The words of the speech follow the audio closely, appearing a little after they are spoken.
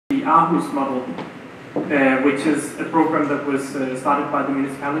the Aarhus model, which is a program that was started by the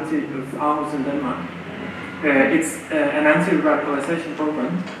municipality of Aarhus in Denmark. It's an anti-radicalisation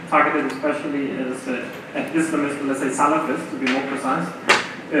program targeted especially at Islamists, let's say Salafists to be more precise,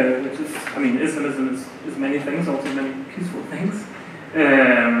 which is, I mean, Islamism is many things, also many peaceful things.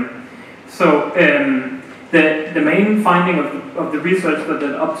 The main finding of the research that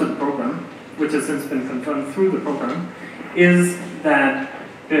led up to the program, which has since been confirmed through the program, is that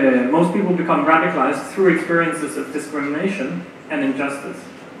most people become radicalized through experiences of discrimination and injustice.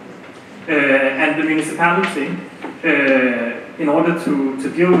 And the municipality, in order to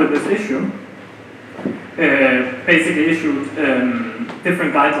deal with this issue, basically issued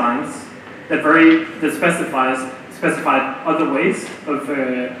different guidelines that specified other ways of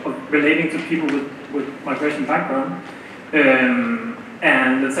relating to people with migration background,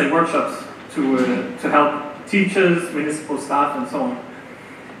 and let's say workshops to help teachers, municipal staff, and so on.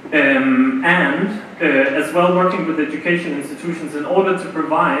 As well working with education institutions in order to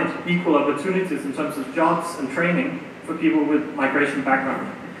provide equal opportunities in terms of jobs and training for people with migration background.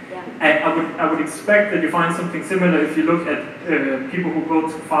 Yeah. I would expect that you find something similar if you look at people who go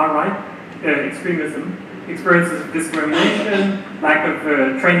to far-right extremism, experiences of discrimination, lack of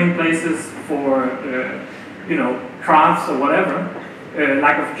training places for crafts or whatever,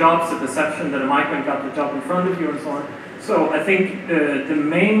 lack of jobs, a perception that a migrant got the job in front of you, and so on. So I think the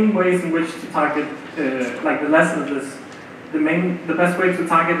main ways in which to target, like the lesson of this, the best way to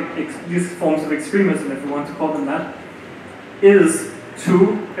target these forms of extremism, if we want to call them that, is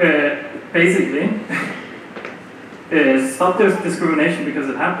to basically stop this discrimination because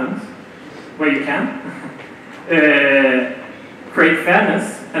it happens, where you can, create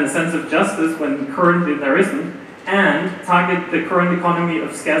fairness and a sense of justice when currently there isn't, and target the current economy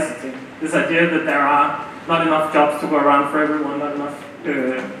of scarcity. This idea that there are not enough jobs to go around for everyone, not enough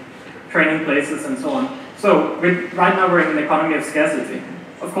training places, and so on. So right now we're in an economy of scarcity.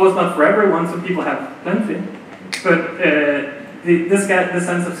 Of course, not for everyone, some people have plenty, but this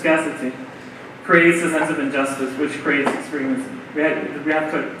sense of scarcity creates a sense of injustice, which creates extremism. We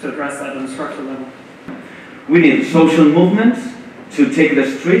have to address that on a structural level. We need social movements to take the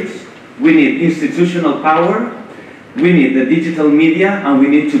streets. We need institutional power. We need the digital media, and we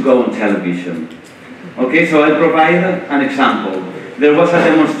need to go on television. Okay, so I'll provide an example. There was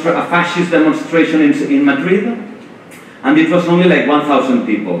a fascist demonstration in Madrid, and it was only like 1,000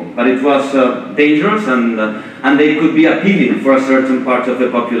 people, but it was dangerous, and they could be appealing for a certain part of the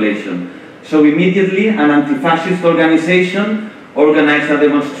population. So immediately an anti-fascist organization organized a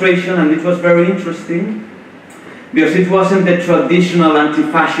demonstration, and it was very interesting because it wasn't the traditional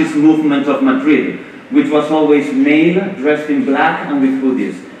anti-fascist movement of Madrid, which was always male, dressed in black and with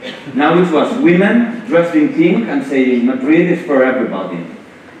hoodies. Now it was women dressed in pink and saying Madrid is for everybody.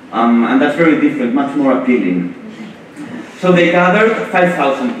 And that's very different, much more appealing. So they gathered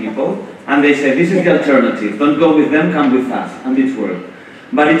 5,000 people and they said, this is the alternative, don't go with them, come with us, and it worked.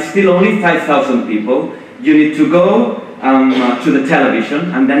 But it's still only 5,000 people. You need to go to the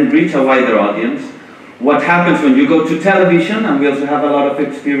television and then reach a wider audience. What happens when you go to television, and we also have a lot of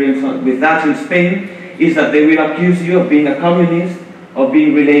experience with that in Spain, is that they will accuse you of being a communist, of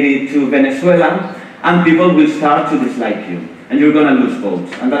being related to Venezuela, and people will start to dislike you, and you're going to lose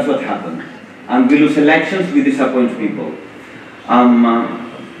votes, and that's what happened. And we lose elections, we disappoint people.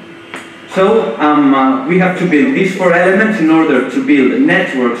 We have to build these four elements in order to build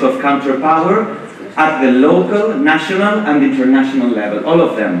networks of counterpower at the local, national, and international level, all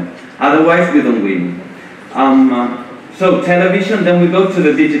of them. Otherwise, we don't win. So television, then we go to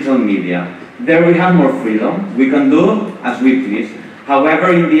the digital media. There we have more freedom. We can do as we please.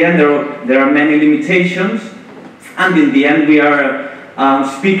 However, in the end, there are many limitations, and in the end, we are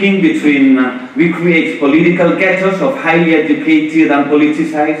speaking between, we create political ghettos of highly educated and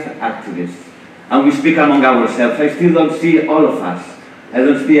politicized activists, and we speak among ourselves. I still don't see all of us. I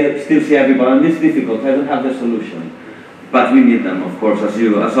don't still see everybody, and it's difficult. I don't have the solution, but we need them, of course, as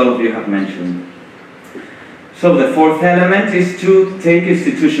all of you have mentioned. So the fourth element is to take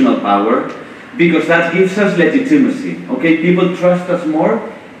institutional power, because that gives us legitimacy. Okay, people trust us more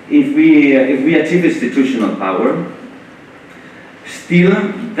if we achieve institutional power. Still,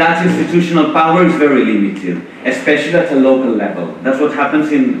 that institutional power is very limited, especially at a local level. That's what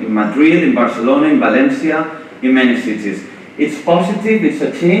happens in Madrid, in Barcelona, in Valencia, in many cities. It's positive, it's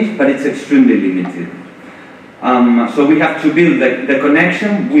a change, but it's extremely limited. So we have to build the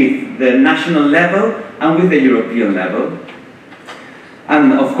connection with the national level and with the European level.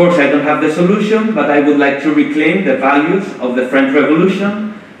 And of course, I don't have the solution, but I would like to reclaim the values of the French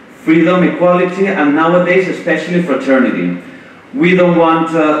Revolution, freedom, equality, and nowadays, especially fraternity. We don't want,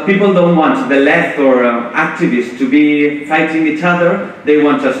 people don't want the left or activists to be fighting each other. They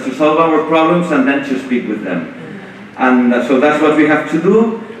want us to solve our problems and then to speak with them. And so that's what we have to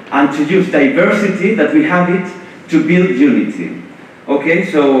do, and to use diversity, that we have it, to build unity. Okay,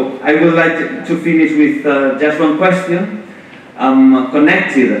 so I would like to finish with just one question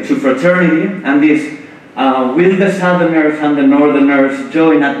connected to fraternity, and this: will the Southerners and the Northerners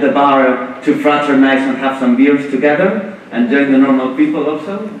join at the bar to fraternize and have some beers together? And join the normal people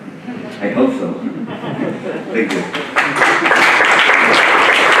also? I hope so. Thank you.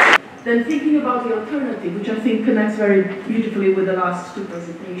 Then thinking about the alternative, which I think connects very beautifully with the last two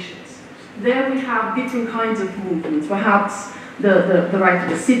presentations. There we have different kinds of movements, perhaps the right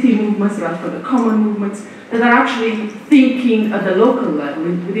to the city movements, the right for the common movements, that are actually thinking at the local level,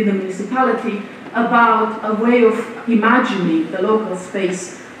 within the municipality, about a way of imagining the local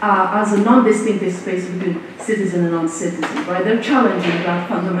space as a non-distinctive space between citizen and non-citizen, right? They're challenging that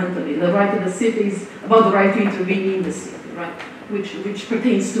fundamentally. The right to the city is about the right to intervene in the city, right? Which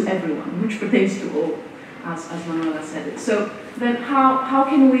pertains to everyone, which pertains to all, as Manuela said it. So then how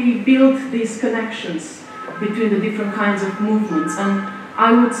can we build these connections between the different kinds of movements? And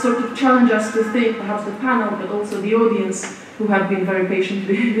I would sort of challenge us to think, perhaps the panel, but also the audience, who have been very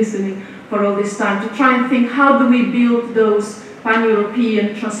patiently listening for all this time, to try and think, how do we build those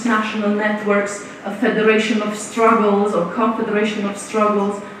pan-European transnational networks, a federation of struggles or confederation of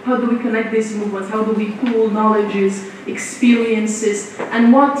struggles? How do we connect these movements? How do we pool knowledges, experiences,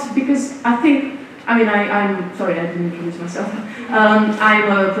 and what? Because I think, I'm sorry, I didn't introduce myself.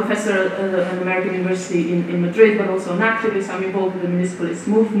 I'm a professor at an American university in Madrid, but also an activist. I'm involved with the municipalist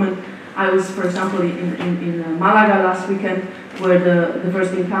movement. I was, for example, in Malaga last weekend, where the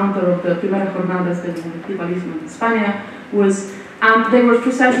first encounter of the Primera Jornadas del Municipalismo in España was, and they were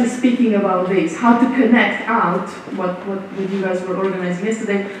precisely speaking about this, how to connect out, what you guys were organizing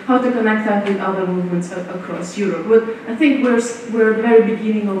yesterday, how to connect out with other movements across Europe. But I think we're at the very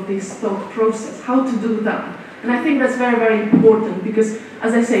beginning of this thought process, how to do that. And I think that's very, very important, because,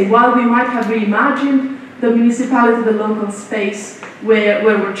 as I say, while we might have reimagined the municipality, the local space, where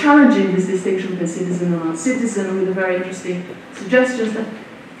we're challenging this distinction between citizen and non-citizen, with the very interesting suggestions that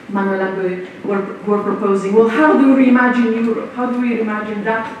Manuel and we were proposing. Well, how do we reimagine Europe? How do we reimagine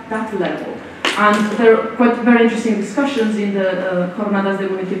that level? And there are quite very interesting discussions in the Jornadas de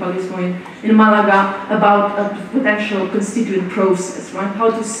Municipalismo in Malaga about a potential constituent process, right? How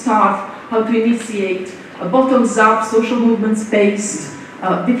to start, how to initiate a bottoms-up social movements-based,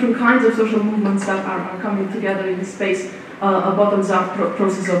 different kinds of social movements that are coming together in this space, a bottoms-up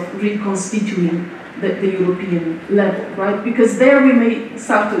process of reconstituting the European level, right? Because there we may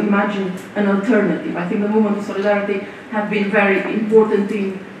start to imagine an alternative. I think the movement of solidarity have been very important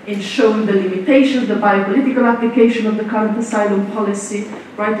in showing the limitations, the biopolitical application of the current asylum policy,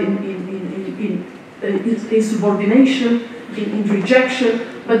 right? In subordination, in rejection.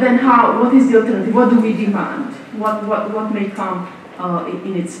 But then what is the alternative? What do we demand? What may come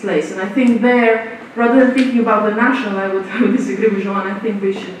in its place? And I think there, rather than thinking about the national, I would disagree with Joanne. I think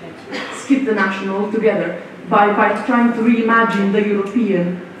we should skip the national altogether by trying to reimagine the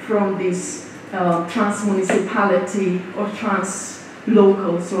European from this trans-municipality or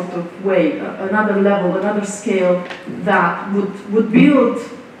trans-local sort of way, another level, another scale that would build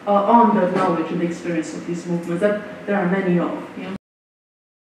on the knowledge and the experience of these movements that there are many of. Yeah?